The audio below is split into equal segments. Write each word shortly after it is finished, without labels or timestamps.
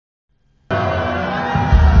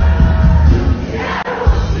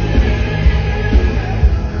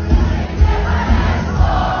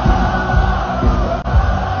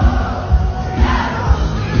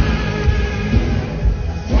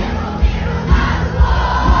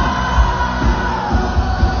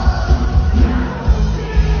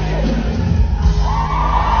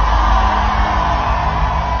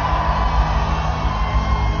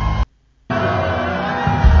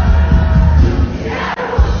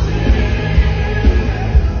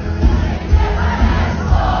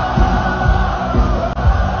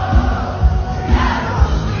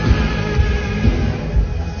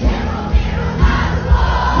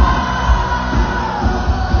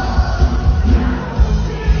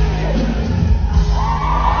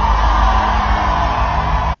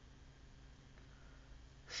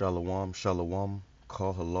Shalom, shalom,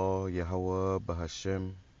 call halal, YAHAWAH,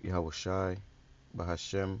 BAHASHAM, YAHAWASHI,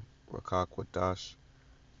 BAHASHAM, RAWCHAA, QADASH.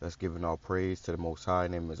 That's giving all praise to the Most High,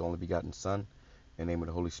 in the name of His only begotten Son, in the name of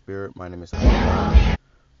the Holy Spirit. My name is HALAL,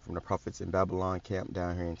 from the prophets in Babylon camp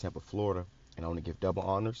down here in Tampa, Florida. And I want to give double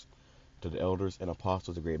honors to the elders and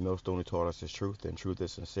apostles of Great Millstone who taught us His truth, and truth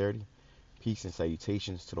is sincerity. Peace and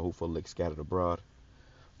salutations to the hopeful elect scattered abroad.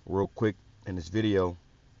 Real quick, in this video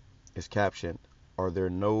is captioned, "Are there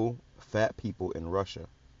no fat people in Russia?"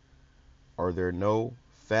 Are there no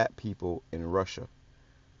fat people in Russia?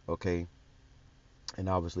 Okay, and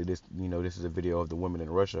obviously this is a video of the women in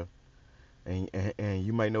Russia, and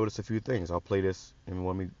you might notice a few things. I'll play this, and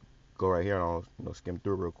let me go right here and I'll skim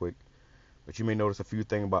through it real quick. But you may notice a few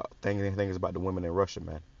things about the women in Russia,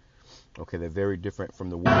 man. Okay, they're very different from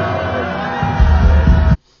the women in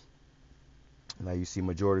America. Now you see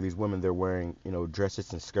majority of these women, they're wearing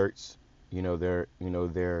dresses and skirts.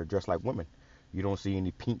 They're dressed like women. You don't see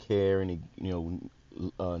any pink hair, any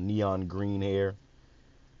neon green hair,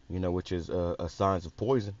 which is a signs of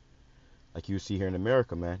poison, like you see here in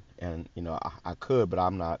America, man. And I could, but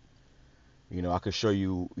I'm not. I could show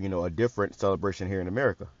you a different celebration here in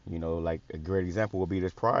America. Like a great example would be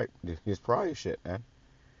this pride shit, man.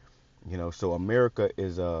 So America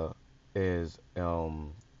is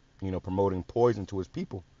promoting poison to its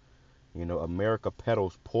people. America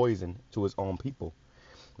peddles poison to its own people.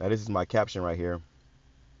 Now this is my caption right here.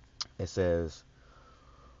 It says,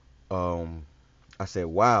 I said,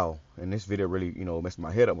 wow, and this video really, messed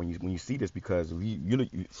my head up when you see this, because you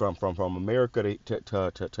from America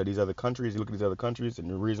to these other countries, you look at these other countries, and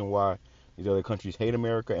the reason why these other countries hate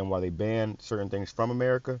America and why they ban certain things from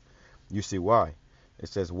America, you see why. It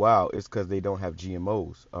says, wow, it's because they don't have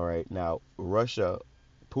GMOs. All right, now Russia,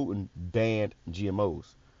 Putin banned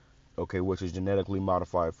GMOs, okay, which is genetically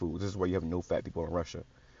modified foods. This is why you have no fat people in Russia,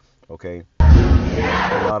 okay.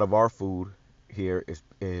 A lot of our food here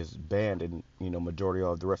is banned in majority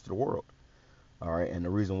of the rest of the world. All right, and the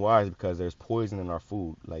reason why is because there's poison in our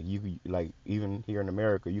food. Like even here in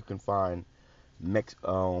America, you can find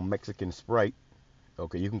Mexican Sprite.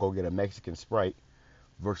 Okay, you can go get a Mexican Sprite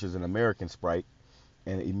versus an American Sprite,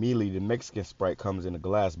 and immediately the Mexican Sprite comes in a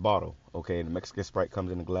glass bottle. Okay, and the Mexican Sprite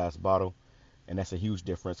comes in a glass bottle, and that's a huge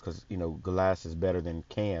difference, because glass is better than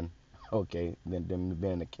can. Okay, than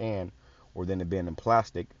being in a can or than it being in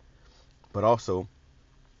plastic. But also,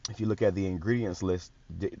 if you look at the ingredients list,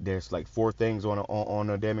 there's like 4 things on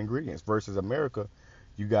the damn ingredients. Versus America,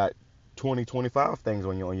 you got 25 things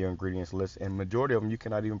on your ingredients list, and majority of them you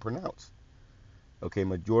cannot even pronounce. Okay,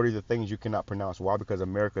 majority of the things you cannot pronounce. Why? Because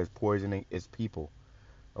America is poisoning its people.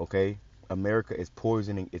 Okay, America is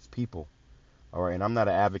poisoning its people. All right, and I'm not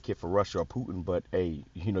an advocate for Russia or Putin, but hey,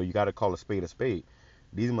 you got to call a spade a spade.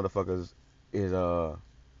 These motherfuckers is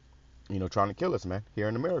trying to kill us, man, here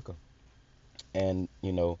in America. And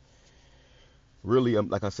really,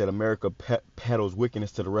 like I said, America peddles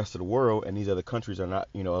wickedness to the rest of the world, and these other countries are not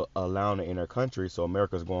allowing it in their country. So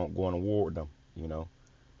America's going to war with them.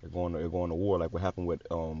 They're going to war, like what happened with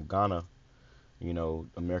Ghana.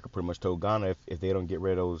 America pretty much told Ghana, if they don't get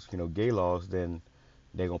rid of those gay laws, then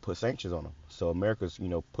they're gonna put sanctions on them. So America's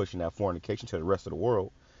pushing that fornication to the rest of the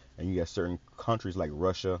world, and you got certain countries like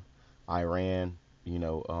Russia, Iran,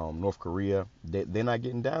 North Korea. They're not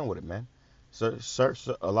getting down with it, man. So search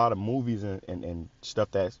a lot of movies and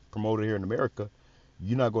stuff that's promoted here in America.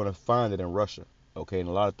 You're not going to find it in Russia, okay? And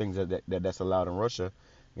a lot of things that's allowed in Russia,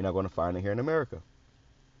 you're not going to find it here in America.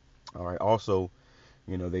 All right. Also,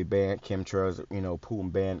 they banned chemtrails.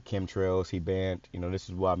 Putin banned chemtrails. He banned. This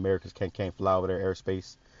is why Americans can't fly over their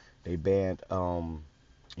airspace. They banned.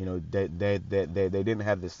 They didn't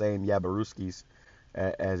have the same Yabaruskis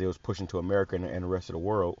as it was pushing to America and the rest of the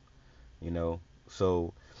world.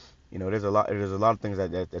 So. There's a lot of things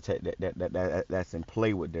that's in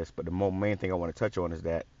play with this, but the main thing I want to touch on is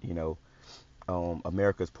that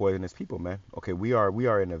America's poisonous people, man. Okay, we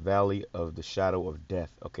are in the valley of the shadow of death.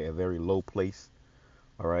 Okay, a very low place.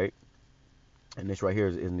 All right, and this right here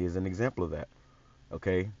is an example of that.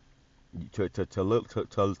 Okay, to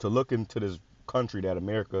look into this country that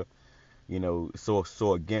America,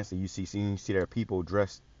 so against it. You see there are people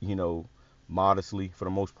dressed, modestly for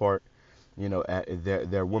the most part.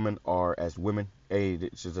 Their women are as women. Hey,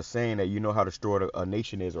 it's just a saying that how destroyed a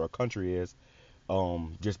nation is or a country is,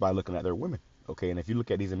 just by looking at their women. Okay, and if you look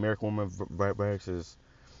at these American women versus,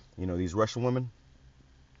 these Russian women,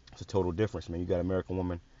 it's a total difference, man. You got American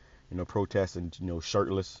women, protesting,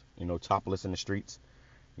 shirtless, topless in the streets,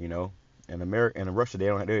 and in Russia they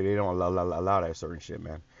don't allow that certain shit,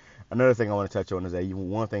 man. Another thing I want to touch on is that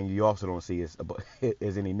one thing you also don't see is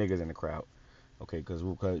any niggas in the crowd. Okay, because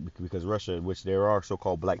Russia, which there are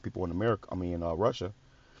so-called black people in America, I mean Russia,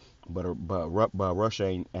 but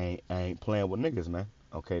Russia ain't playing with niggas, man.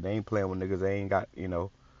 Okay, they ain't playing with niggas. They ain't got they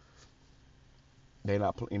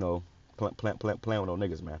not playing with no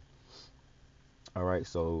niggas, man. All right,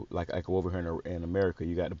 so like over here in America,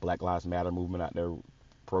 you got the Black Lives Matter movement out there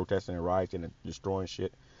protesting and rioting and destroying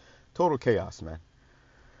shit. Total chaos, man.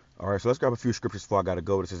 All right, so let's grab a few scriptures before I gotta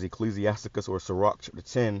go. This is Ecclesiasticus or Sirach chapter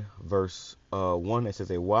 10, verse 1. It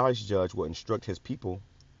says, "A wise judge will instruct his people,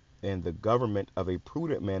 and the government of a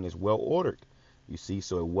prudent man is well ordered." You see,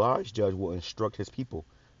 so a wise judge will instruct his people,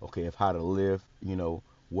 okay, of how to live,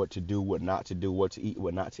 what to do, what not to do, what to eat,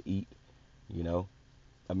 what not to eat, you know.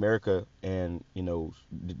 America and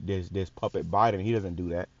this puppet Biden, he doesn't do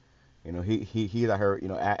that. He's out here,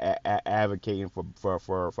 advocating for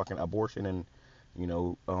fucking abortion and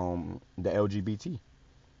the LGBT,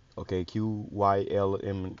 okay,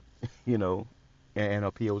 QYLM, and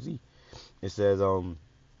a POZ. It says or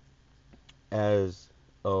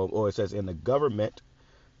it says in the government,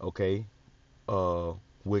 okay,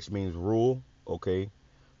 which means rule, okay,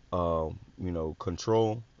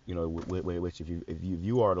 control, which if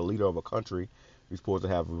you are the leader of a country, you're supposed to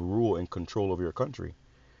have rule and control over your country.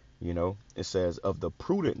 It says of the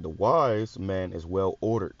prudent, the wise man is well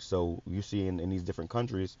ordered. So you see in these different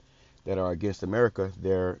countries that are against America,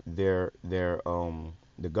 the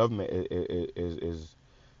government is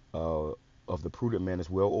of the prudent man is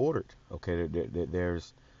well ordered. Okay,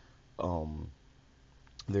 there's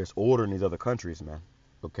order in these other countries, man.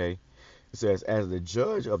 Okay, it says as the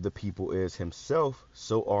judge of the people is himself,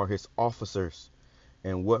 so are his officers.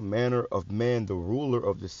 And what manner of man the ruler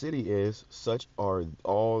of the city is, such are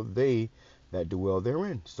all they that dwell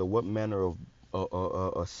therein. So what manner of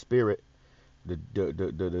a spirit the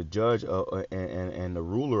judge and the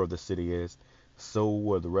ruler of the city is, so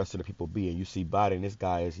will the rest of the people be. And you see Biden, this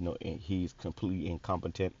guy is, he's completely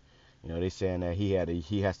incompetent. They saying that he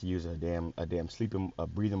has to use a damn sleeping a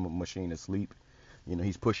breathing machine to sleep.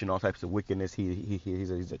 He's pushing all types of wickedness.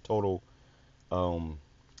 He's a total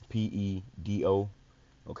PEDO.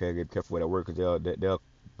 Okay, get careful with that word because they'll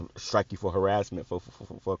strike you for harassment for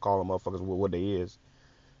calling motherfuckers what they is,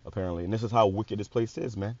 apparently. And this is how wicked this place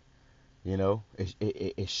is, man.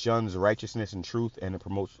 It shuns righteousness and truth, and it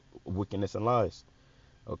promotes wickedness and lies.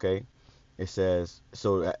 Okay, it says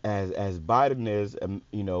so as Biden is, and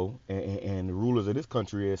the rulers of this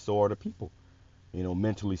country is, so are the people.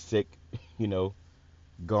 Mentally sick,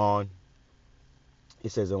 gone.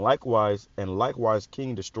 It says, and likewise,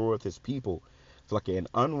 king destroyeth his people. It's like an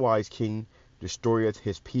unwise king destroyeth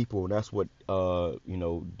his people. And that's what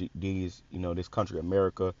this country,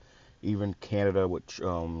 America, even Canada, which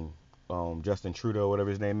Justin Trudeau, whatever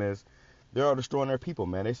his name is, they're all destroying their people,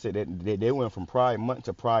 man. They said that they went from Pride Month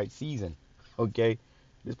to Pride Season. Okay,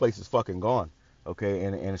 this place is fucking gone. Okay,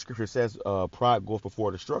 and the scripture says pride goes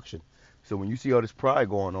before destruction. So when you see all this pride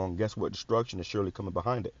going on, guess what? Destruction is surely coming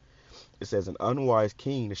behind it. It says an unwise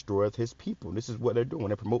king destroyeth his people. This is what they're doing.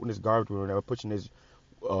 They're promoting this garbage. They're pushing this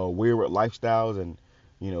weird lifestyles and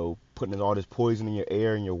putting all this poison in your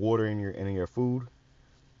air and your water and in your food.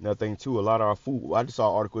 Another thing too, a lot of our food. I just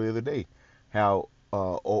saw an article the other day how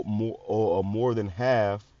more than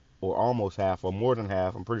half, or almost half, or more than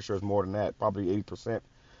half. I'm pretty sure it's more than that. Probably 80%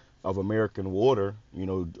 of American water,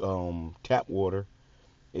 tap water,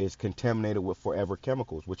 is contaminated with forever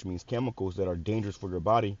chemicals, which means chemicals that are dangerous for your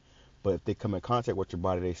body, but if they come in contact with your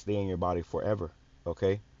body, they stay in your body forever.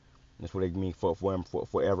 Okay, that's what they mean for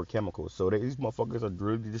forever chemicals. So these motherfuckers are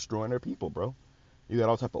really destroying their people, bro. You got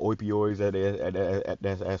all type of opioids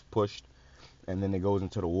that's pushed, and then it goes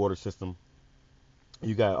into the water system.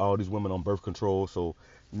 You got all these women on birth control, so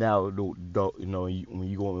now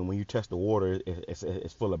when you test the water,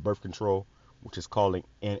 it's full of birth control, which is causing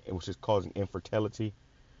infertility.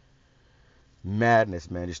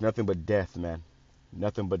 Madness, man. Just nothing but death, man.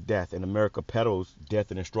 Nothing but death. And America peddles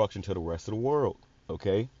death and destruction to the rest of the world.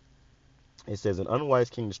 Okay? It says, an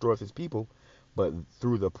unwise king destroys his people, but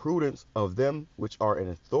through the prudence of them which are in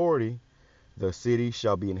authority, the city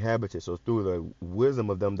shall be inhabited. So through the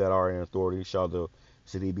wisdom of them that are in authority shall the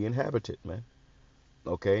city be inhabited, man.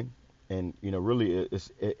 Okay? And, really,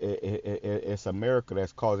 it's America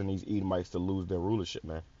that's causing these Edomites to lose their rulership,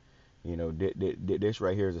 man. This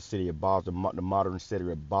right here is the city of Basra, the modern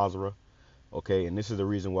city of Basra. Okay, and this is the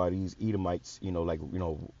reason why these Edomites,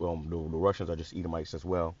 the Russians are just Edomites as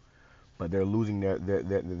well, but they're losing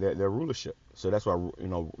their rulership. So that's why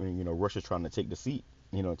Russia's trying to take the seat,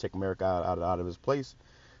 take America out of its place,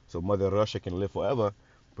 so Mother Russia can live forever.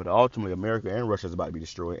 But ultimately, America and Russia is about to be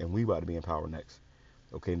destroyed, and we about to be in power next.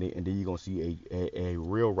 Okay, and then you're gonna see a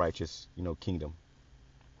real righteous, kingdom.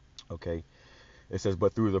 Okay, it says,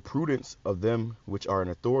 but through the prudence of them which are in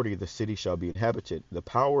authority, the city shall be inhabited. The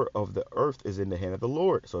power of the earth is in the hand of the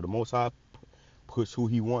Lord. So the Most High puts who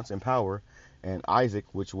He wants in power, and Isaac,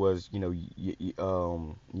 which was, Yahawashi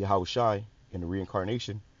in the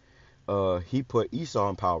reincarnation, he put Esau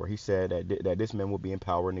in power. He said that this man will be in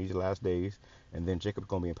power in these last days, and then Jacob's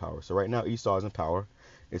gonna be in power. So right now Esau is in power.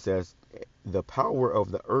 It says, the power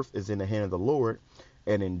of the earth is in the hand of the Lord,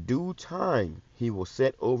 and in due time He will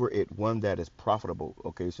set over it one that is profitable.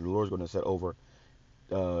 Okay, so the Lord's going to set over,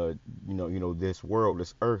 this world,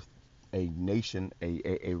 this earth, a nation,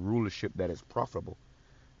 a rulership that is profitable.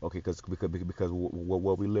 Okay, because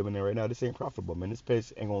what we living in right now, this ain't profitable, man. This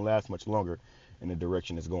place ain't gonna last much longer in the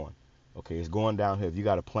direction it's going. Okay, it's going downhill. If you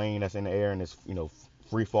got a plane that's in the air and it's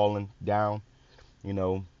free falling down,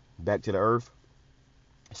 back to the earth,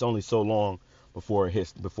 it's only so long before it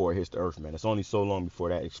hits the earth, man. It's only so long before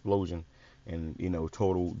that explosion and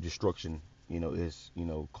total destruction is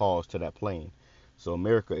caused to that plane. So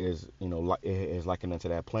America is is likened unto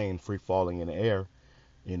that plane free falling in the air,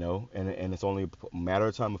 and it's only a matter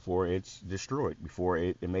of time before it's destroyed, before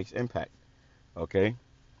it makes impact. Okay.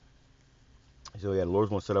 So yeah, the Lord's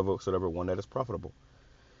gonna set up one that is profitable.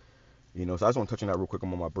 So I just want to touch on that real quick.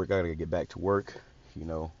 I'm on my break. I gotta get back to work. I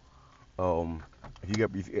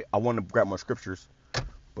want to grab my scriptures,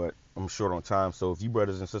 but I'm short on time. So if you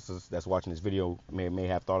brothers and sisters that's watching this video may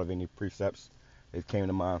have thought of any precepts that came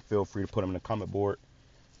to mind, feel free to put them in the comment board.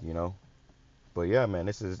 But yeah, man,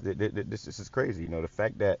 this is crazy. The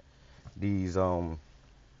fact that these so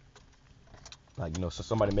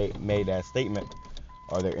somebody made that statement.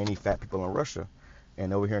 Are there any fat people in Russia?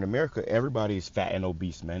 And over here in America, everybody is fat and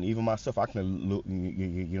obese, man. Even myself, I can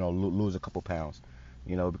lose a couple pounds.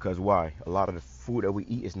 Because why? A lot of the food that we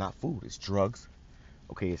eat is not food. It's drugs.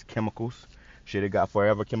 Okay, it's chemicals. Shit, it got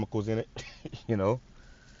forever chemicals in it.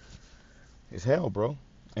 It's hell, bro.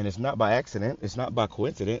 And it's not by accident. It's not by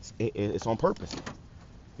coincidence. It's on purpose.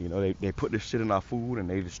 They put this shit in our food and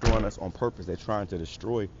they destroying us on purpose. They're trying to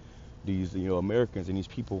destroy these, Americans and these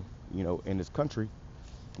people, in this country.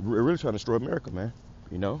 We're really trying to destroy America, man.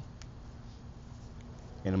 And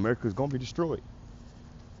America is gonna be destroyed.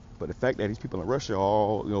 But the fact that these people in Russia are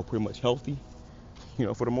all, pretty much healthy,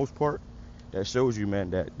 for the most part, that shows you,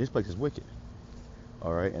 man, that this place is wicked.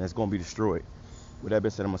 All right, and it's gonna be destroyed. With that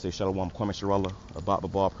being said, I'm gonna say Shalom, Kwame Sharala, about the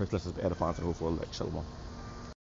ball, Christ, let's edify to the whole for elect. Shalom.